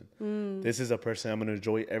person. This is a person I'm going to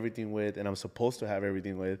enjoy everything with, and I'm supposed to have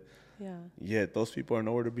everything with. Yeah. Yet those people are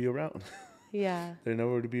nowhere to be around. Yeah. They're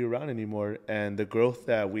nowhere to be around anymore. And the growth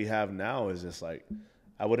that we have now is just like,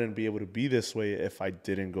 I wouldn't be able to be this way if I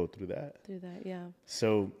didn't go through that. Yeah.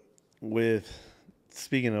 So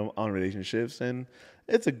speaking of on relationships, and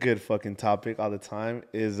it's a good fucking topic all the time,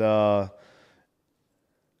 is I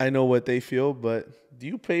know what they feel, but do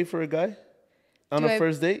you pay for a guy on a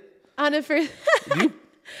first date? On a first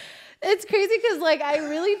It's crazy because, like, I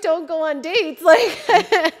really don't go on dates.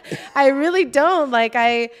 Like, I really don't. Like,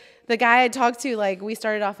 the guy I talked to, like, we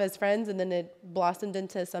started off as friends and then it blossomed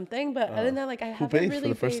into something. But other than that, like, I haven't really paid for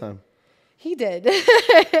the first time? He did.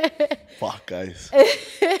 Fuck, guys.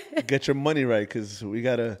 Get your money right, because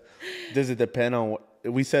does it depend on what,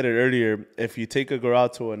 we said it earlier, if you take a girl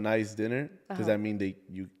out to a nice dinner, does that mean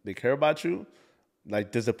they care about you?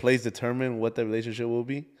 Like, does the place determine what the relationship will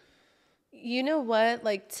be? You know what?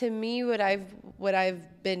 Like, to me, what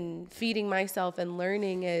I've been feeding myself and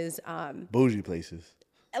learning is bougie places.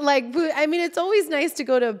 Like, I mean, it's always nice to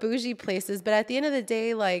go to bougie places, but at the end of the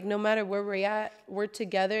day, like, no matter where we're at, we're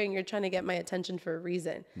together and you're trying to get my attention for a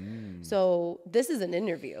reason. So this is an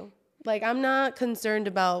interview. Like, I'm not concerned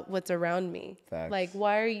about what's around me. Facts. Like,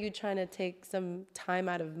 why are you trying to take some time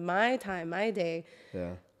out of my day?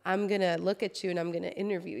 Yeah. I'm going to look at you and I'm going to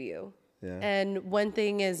interview you. Yeah. And one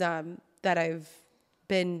thing is that I've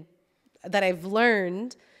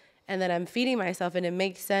learned and that I'm feeding myself, and it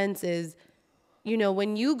makes sense, is, you know,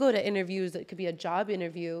 when you go to interviews, it could be a job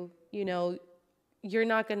interview, you know, you're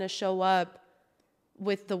not going to show up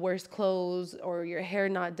with the worst clothes or your hair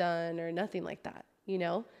not done or nothing like that, you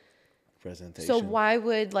know? Presentation. So why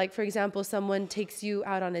would, like, for example, someone takes you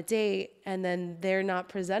out on a date and then they're not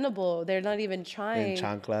presentable, they're not even trying. In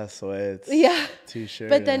chanclas, sweats, t-shirt.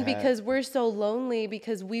 But then because we're so lonely,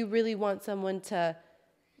 because we really want someone to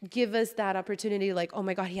give us that opportunity, like, oh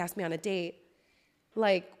my God, he asked me on a date.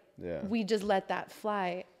 Like, we just let that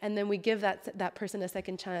fly. And then we give that person a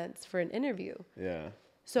second chance for an interview. Yeah.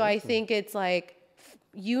 So I think it's like,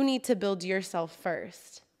 you need to build yourself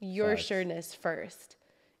first, your sureness first.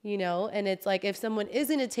 You know, and it's like, if someone is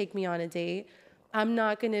going to take me on a date, I'm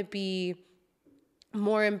not going to be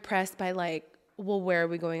more impressed by, like, well, where are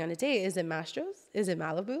we going on a date? Is it Mastro's? Is it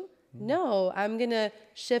Malibu? No, I'm going to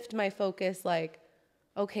shift my focus. Like,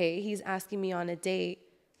 okay, he's asking me on a date.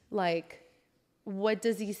 Like, why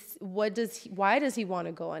does he want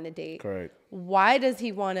to go on a date? Correct. Why does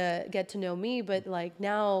he want to get to know me? But, like,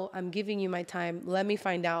 now I'm giving you my time. Let me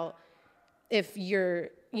find out if you're,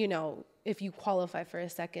 you know, if you qualify for a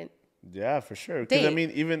second. Yeah, for sure. Because, I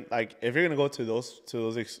mean, even, like, if you're going to go to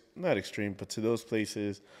those not extreme, but to those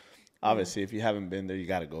places, obviously, if you haven't been there, you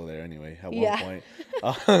got to go there anyway at one point.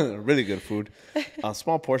 Really good food.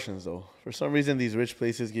 Small portions, though. For some reason, these rich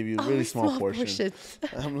places give you really small portions.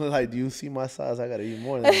 I'm like, do you see my size? I got to eat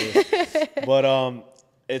more than this. But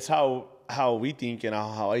it's how how we think and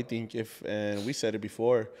how I think, and we said it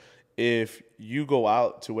before, if you go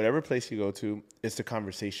out to whatever place you go to, it's the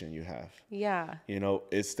conversation you have. Yeah.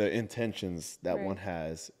 It's the intentions that one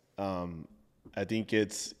has. I think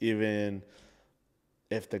it's even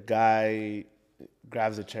if the guy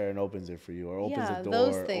grabs a chair and opens it for you, or opens a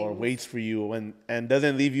door, or waits for you and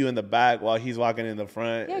doesn't leave you in the back while he's walking in the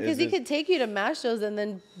front. Yeah, because he could take you to Mashos and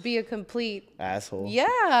then be a complete asshole.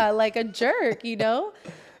 Yeah, like a jerk,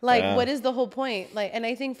 Like, what is the whole point? Like, and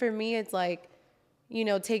I think for me, it's like,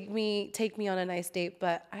 take me on a nice date,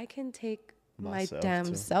 but I can take my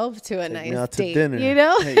damn self to a nice date, dinner.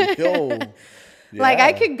 Hey, yo. Yeah. Like,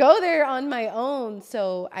 I could go there on my own.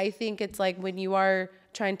 So I think it's like when you are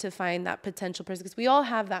trying to find that potential person, because we all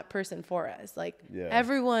have that person for us. Like,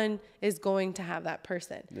 everyone is going to have that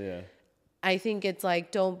person. Yeah. I think it's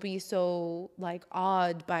like, don't be so like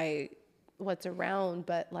awed by what's around,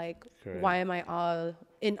 but like, why am I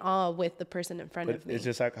in awe with the person in front of me? It's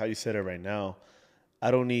just like how you said it right now.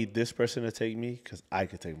 I don't need this person to take me because I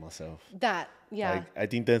could take myself. Yeah. I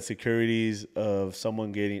think the insecurities of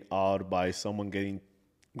someone getting awed by someone going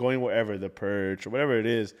wherever, the purge or whatever it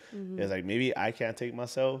is like, maybe I can't take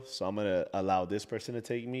myself, so I'm going to allow this person to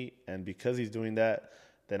take me. And because he's doing that,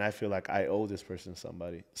 then I feel like I owe this person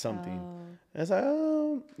something. And it's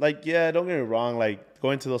like, yeah, don't get me wrong. Like,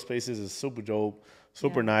 going to those places is super dope,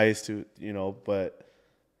 super nice to, but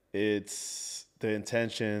it's the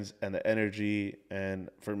intentions and the energy. And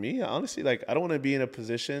for me, honestly, like, I don't want to be in a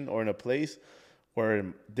position or in a place where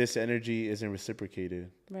this energy isn't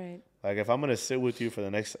reciprocated. Right. Like, if I'm going to sit with you for the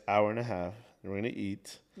next hour and a half, and we're going to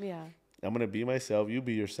eat. Yeah. I'm going to be myself, you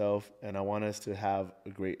be yourself, and I want us to have a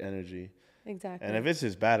great energy. Exactly. And if it's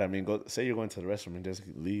just bad, I mean, say you're going to the restroom and just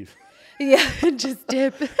leave. Yeah, just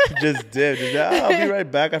dip. Just dip. I'll be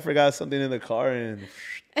right back. I forgot something in the car and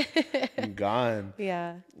I'm gone.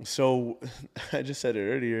 Yeah. So I just said it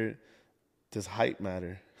earlier. Does height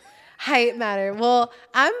matter? Height matter. Well,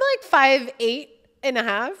 I'm like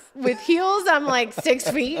 5'8.5". With heels, I'm like 6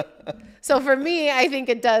 feet. So for me, I think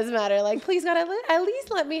it does matter. Like, please God, at least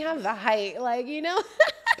let me have the height. Like,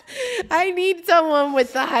 I need someone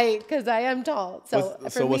with the height because I am tall. So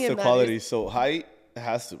what's the quality? So height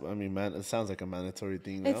has to. I mean, man, it sounds like a mandatory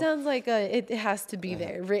thing. It sounds like it has to be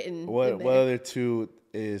there, written. What other two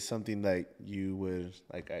is something like you would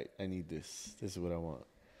like? I need this. This is what I want.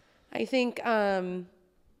 I think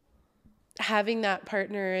having that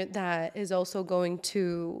partner that is also going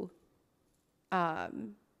to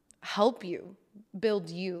help you, build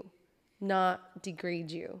you, not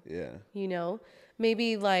degrade you. Yeah.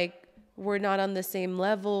 Maybe like we're not on the same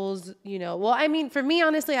levels, Well, I mean, for me,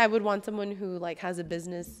 honestly, I would want someone who like has a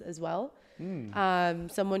business as well.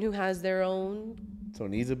 Someone who has their own. So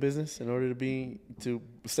needs a business in order to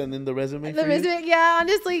send in the resume. Yeah,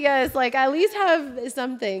 honestly, yes. Like, at least have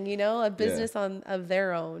something, a business of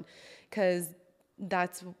their own, because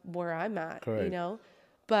that's where I'm at. Correct.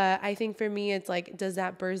 But I think for me, it's like, does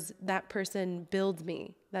that person build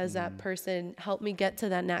me? Does that person help me get to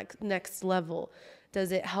that next level?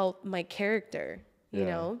 Does it help my character? You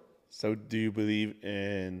know? So do you believe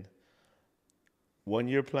in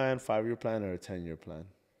 1-year plan, 5-year plan, or a 10-year plan?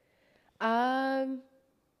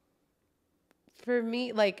 For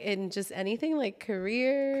me, like, in just anything, like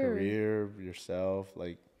career, yourself,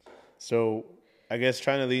 like, so I guess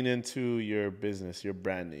trying to lean into your business, your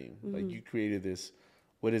brand name, like, you created this.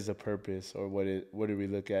 What is the purpose, or what do we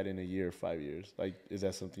look at in a year or 5 years? Like, is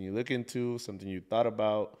that something you look into, something you thought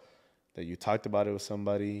about, that you talked about it with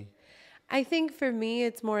somebody? I think for me,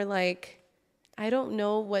 it's more like, I don't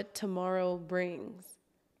know what tomorrow brings,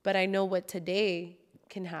 but I know what today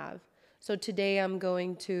can have. So today I'm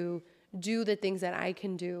going to do the things that I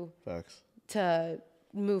can do. Facts. To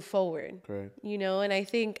move forward. Correct. And I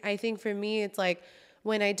think for me, it's like,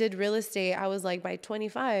 when I did real estate, I was like, by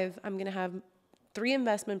 25, I'm going to have 3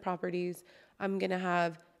 investment properties. I'm going to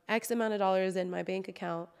have X amount of dollars in my bank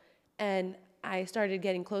account. And I started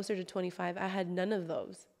getting closer to 25. I had none of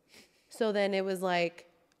those. So then it was like,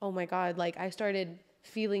 oh my God, like, I started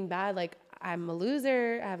feeling bad. Like, I'm a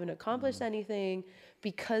loser. I haven't accomplished anything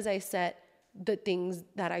because I set the things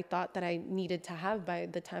that I thought that I needed to have by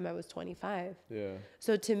the time I was 25. Yeah.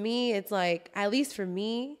 So to me, it's like, at least for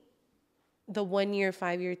me, the 1-year,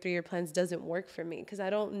 5-year, 3-year plans doesn't work for me because I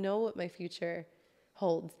don't know what my future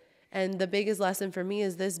holds. And the biggest lesson for me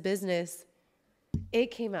is this business,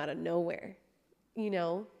 it came out of nowhere,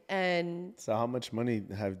 and so how much money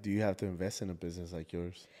do you have to invest in a business like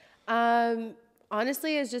yours?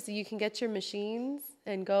 Honestly, it's just, you can get your machines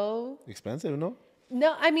and go. Expensive, no?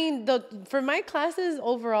 No, I mean, for my classes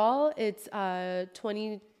overall, it's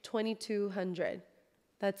 $2,200.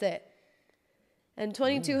 That's it. And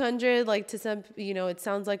 2,200, like to some, you know, it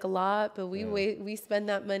sounds like a lot, but we spend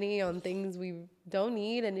that money on things we don't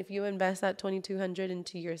need. And if you invest that 2,200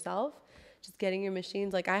 into yourself, just getting your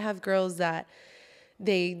machines, like I have girls that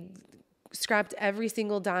they scrapped every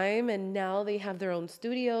single dime and now they have their own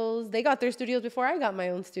studios. They got their studios before I got my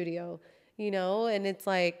own studio, you know, and it's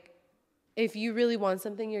like, if you really want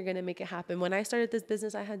something, you're going to make it happen. When I started this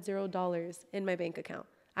business, I had $0 in my bank account.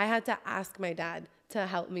 I had to ask my dad to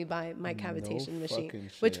help me buy my cavitation machine,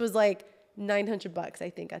 which was like $900, I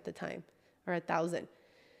think, at the time, or $1,000.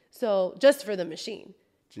 So just for the machine,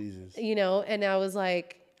 Jesus, you know, and I was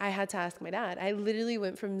like, I had to ask my dad. I literally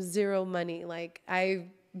went from zero money. Like I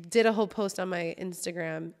did a whole post on my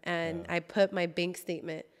Instagram and I put my bank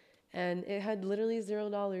statement and it had literally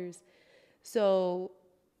 $0. So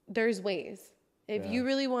there's ways. If you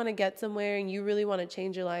really want to get somewhere and you really want to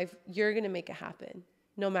change your life, you're going to make it happen.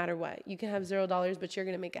 No matter what, you can have $0, but you're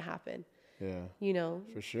going to make it happen. Yeah. You know,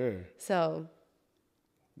 for sure. So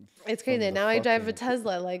it's crazy. Now I drive a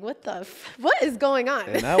Tesla. Like, what what is going on?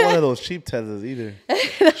 And not one of those cheap Teslas either.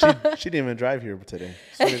 She didn't even drive here today.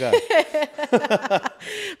 Swear to God.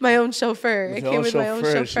 My own chauffeur. It came with my own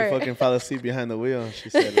chauffeur. She fucking fell asleep behind the wheel. She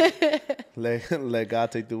said, let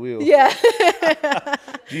God take the wheel. Yeah.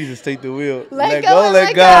 Jesus, take the wheel. Let go,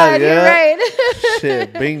 let God. Yeah? You're right.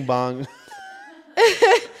 Shit, bing bong.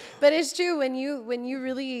 But it's true. When you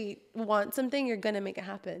really want something, you're going to make it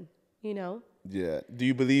happen, you know? Yeah. Do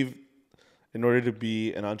you believe in order to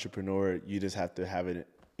be an entrepreneur, you just have to have it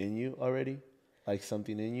in you already? Like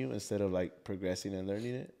something in you instead of like progressing and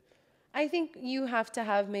learning it? I think you have to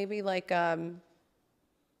have maybe like there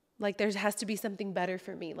has to be something better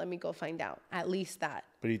for me. Let me go find out. At least that.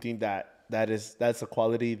 But do you think that's a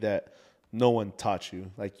quality that no one taught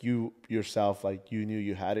you? Like you yourself, like you knew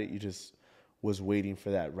you had it. You just was waiting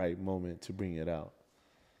for that right moment to bring it out.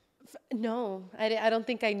 No, I don't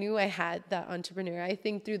think I knew I had that entrepreneur. I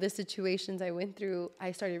think through the situations I went through,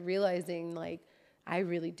 I started realizing like, I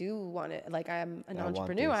really do want it. Like I'm an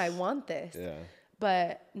entrepreneur. I want this. Yeah.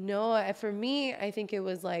 But no, for me, I think it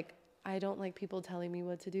was like, I don't like people telling me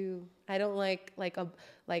what to do. I don't like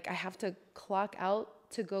I have to clock out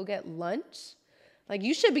to go get lunch. Like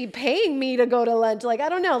you should be paying me to go to lunch. Like, I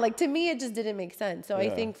don't know. Like to me, it just didn't make sense. So I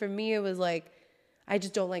think for me, it was like, I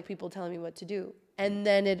just don't like people telling me what to do. And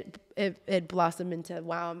then it blossomed into,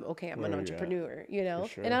 wow, I'm an entrepreneur, you know?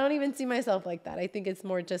 Sure. And I don't even see myself like that. I think it's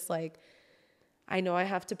more just like, I know I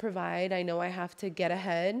have to provide. I know I have to get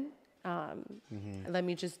ahead. Let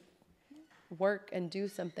me just work and do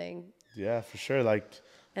something. Yeah, for sure.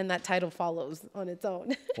 And that title follows on its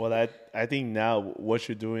own. Well, I think now what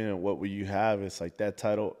you're doing and what you have is like that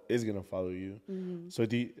title is going to follow you. Mm-hmm. So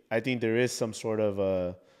I think there is some sort of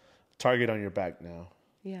a target on your back now.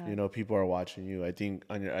 Yeah. You know, people are watching you. I think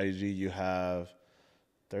on your IG you have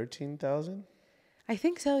 13,000. I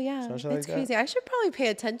think so, yeah. It's like crazy. I should probably pay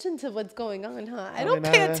attention to what's going on, huh? I don't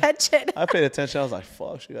pay attention. I paid attention. I was like,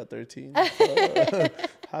 fuck, she got 13.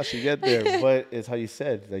 How'd she get there? But it's how you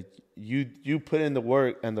said, like you put in the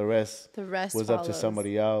work and the rest was follows. Up to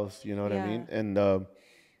somebody else. You know what I mean? And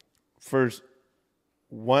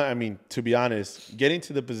to be honest, getting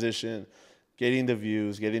to the position, getting the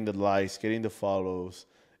views, getting the likes, getting the follows,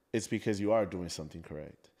 it's because you are doing something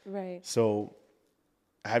correct. Right. So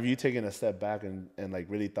have you taken a step back and like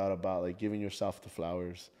really thought about like giving yourself the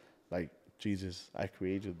flowers? Like, Jesus, I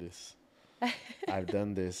created this. I've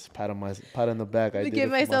done this. Pat on the back. I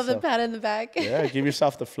give myself a pat on the back. Yeah, give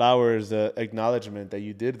yourself the flowers, the acknowledgement that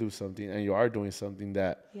you did do something and you are doing something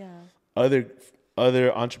that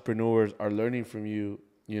other entrepreneurs are learning from you.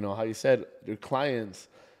 You know, how you said your clients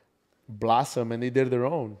blossom and they did their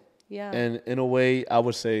own. Yeah. And in a way, I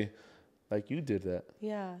would say, like you did that.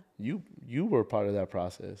 Yeah. You were part of that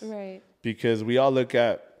process. Right. Because we all look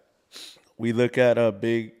at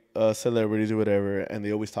big celebrities or whatever, and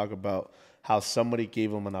they always talk about how somebody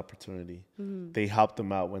gave them an opportunity. Mm-hmm. They helped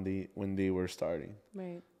them out when they were starting.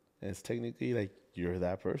 Right. And it's technically like you're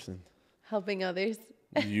that person. Helping others.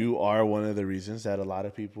 You are one of the reasons that a lot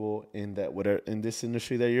of people in this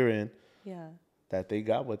industry that you're in, that they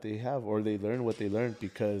got what they have or they learned what they learned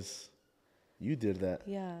because you did that.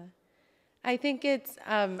 Yeah. I think it's,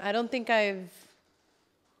 I don't think I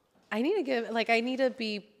need to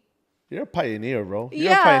be. You're a pioneer, bro.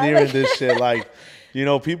 You're a pioneer in this shit. Like, you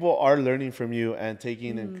know, people are learning from you and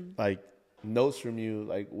taking like notes from you,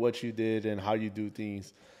 like what you did and how you do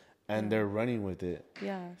things, and they're running with it.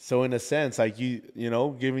 Yeah. So in a sense, like you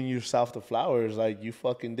know, giving yourself the flowers, like you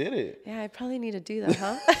fucking did it. Yeah, I probably need to do that,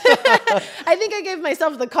 huh? I think I gave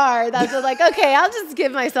myself the car. That's like, okay, I'll just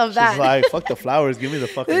give myself that. She's like, fuck the flowers, give me the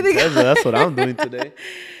fucking Tesla. That's what I'm doing today.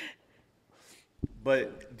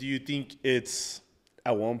 But do you think it's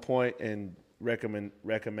at one point and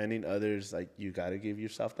recommending others, like you got to give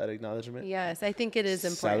yourself that acknowledgement? Yes, I think it is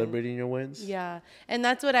important. Celebrating your wins? Yeah. And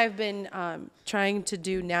that's what I've been trying to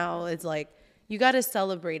do now is like, you got to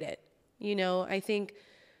celebrate it. You know, I think,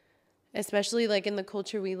 especially like in the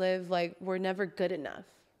culture we live, like we're never good enough.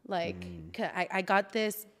 Like, I got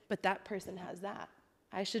this, but that person has that.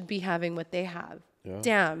 I should be having what they have. Yeah.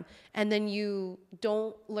 Damn. And then you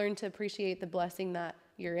don't learn to appreciate the blessing that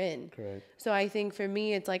you're in. Correct. So I think for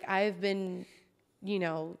me, it's like I've been, you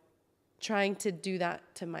know, trying to do that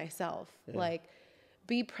to myself. Yeah. Like,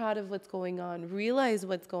 be proud of what's going on. Realize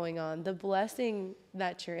what's going on. The blessing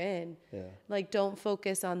that you're in. Yeah. Like, don't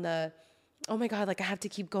focus on the, oh my God, like I have to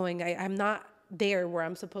keep going. I'm not there where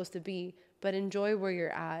I'm supposed to be. But enjoy where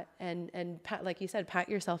you're at. And pat, like you said, pat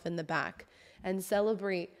yourself in the back. And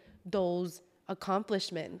celebrate those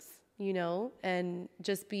accomplishments, you know, and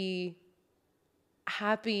just be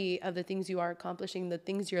happy of the things you are accomplishing, the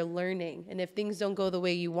things you're learning. And if things don't go the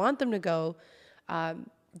way you want them to go,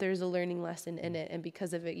 there's a learning lesson in it. And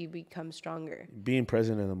because of it, you become stronger. Being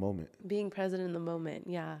present in the moment. Being present in the moment,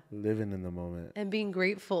 yeah. Living in the moment. And being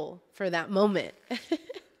grateful for that moment.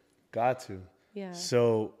 Got to. Yeah.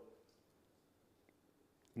 So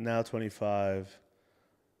now 25,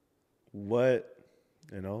 what,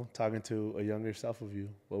 you know, talking to a younger self of you,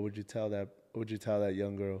 what would you tell that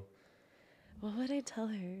young girl? What would I tell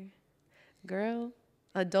her? Girl,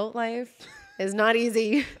 adult life is not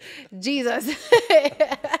easy. Jesus. Amen.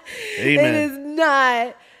 It is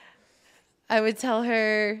not. I would tell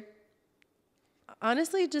her,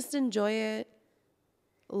 honestly, just enjoy it,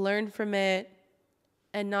 learn from it,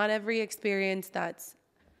 and not every experience that's,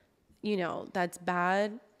 you know, that's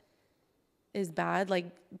bad is bad. Like,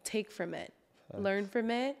 take from it, learn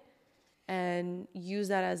from it, and use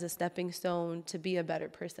that as a stepping stone to be a better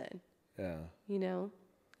person. Yeah. You know,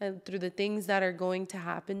 and through the things that are going to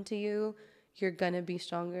happen to you, you're going to be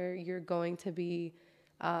stronger. You're going to be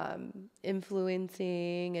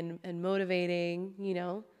influencing and motivating, you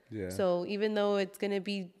know. Yeah. So even though it's going to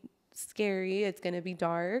be scary, it's going to be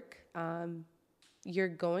dark, you're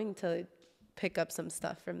going to pick up some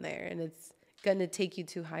stuff from there, and it's going to take you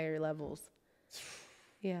to higher levels.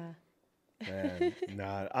 Yeah. Man,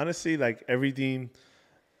 nah, honestly, like everything,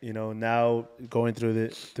 you know, now going through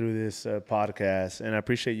this podcast, and I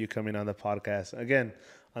appreciate you coming on the podcast again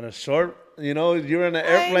on a short, you know, you're in an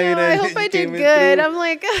airplane. I hope I did good. I'm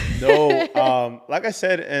like, no, like I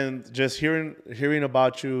said, and just hearing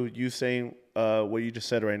about you saying what you just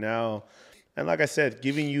said right now. And like I said,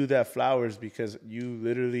 giving you that flowers because you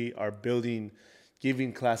literally are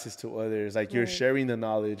giving classes to others. Like you're sharing the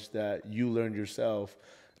knowledge that you learned yourself,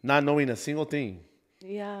 not knowing a single thing.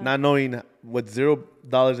 Yeah. Not knowing what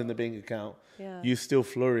 $0 in the bank account, you still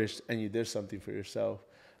flourished and you did something for yourself.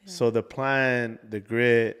 Yeah. So the plan, the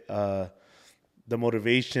grit, the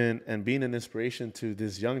motivation, and being an inspiration to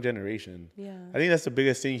this young generation. Yeah. I think that's the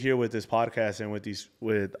biggest thing here with this podcast and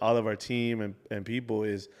with all of our team and people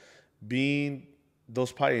is being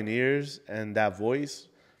those pioneers and that voice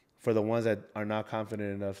for the ones that are not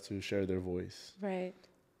confident enough to share their voice. Right.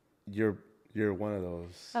 You're one of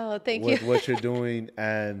those. Oh, thank you. With what you're doing,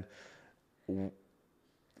 and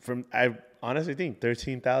I honestly think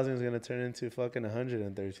 13,000 is gonna turn into fucking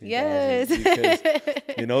 113,000. Yes. Because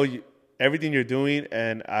you know everything you're doing,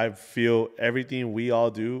 and I feel everything we all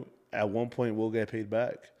do at one point will get paid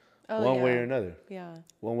back, one way or another. Yeah.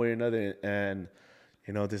 One way or another, and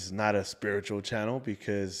you know this is not a spiritual channel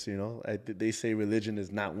because you know they say religion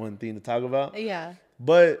is not one thing to talk about. Yeah.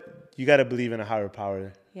 But you got to believe in a higher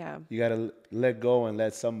power. Yeah. You got to let go and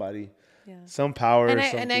let somebody, some power.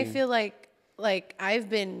 And I feel like I've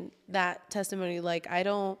been that testimony. Like I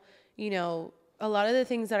don't, you know, a lot of the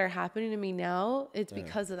things that are happening to me now, it's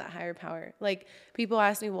because of that higher power. Like people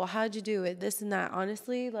ask me, well, how'd you do it? This and that.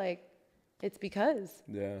 Honestly, like it's because.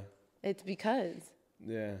 Yeah. It's because.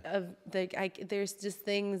 Yeah. Of there's just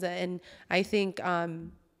things and I think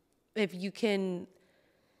if you can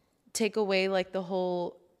take away like the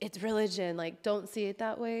whole it's religion, like don't see it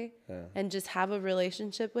that way and just have a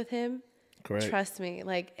relationship with him. Correct. Trust me,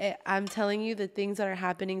 like I'm telling you the things that are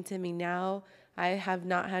happening to me now, I have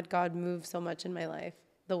not had God move so much in my life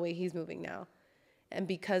the way he's moving now. And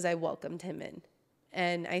because I welcomed him in.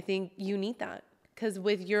 And I think you need that because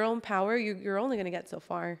with your own power, you're only going to get so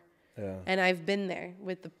far. Yeah. And I've been there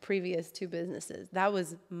with the previous 2 businesses. That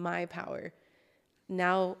was my power.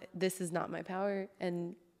 Now this is not my power,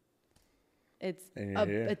 and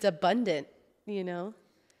it's abundant, you know.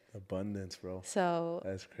 Abundance, bro. So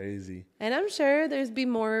that's crazy. And I'm sure there's be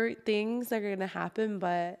more things that are gonna happen,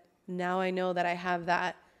 but now I know that I have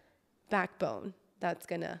that backbone that's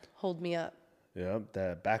going to hold me up. Yep,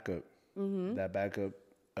 that backup. That backup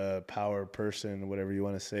power person, whatever you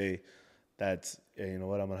want to say, that's, hey, you know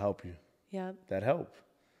what, I'm going to help you. Yeah. That help.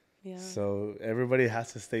 Yeah. So everybody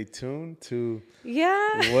has to stay tuned to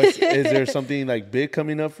Yeah. is there something like big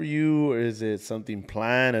coming up for you, or is it something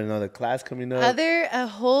planned, another class coming up? A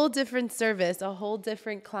whole different service, a whole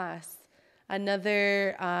different class,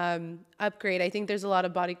 another upgrade. I think there's a lot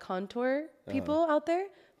of body contour people out there,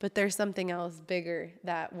 but there's something else bigger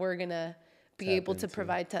that we're going to be able to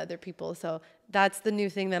provide to other people. So that's the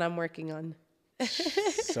new thing that I'm working on.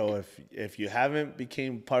 So if you haven't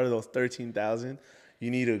became part of those 13,000, you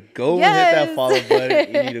need to go and hit that follow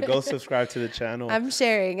button. You need to go subscribe to the channel. I'm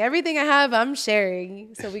sharing. Everything I have, I'm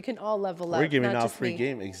sharing. So we can all level up. We're giving out free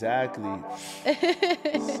game. Exactly.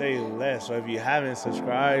 Say less. So if you haven't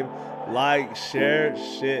subscribed, like, share,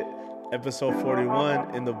 shit. Episode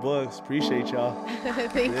 41 in the books. Appreciate y'all.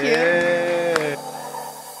 Thank you.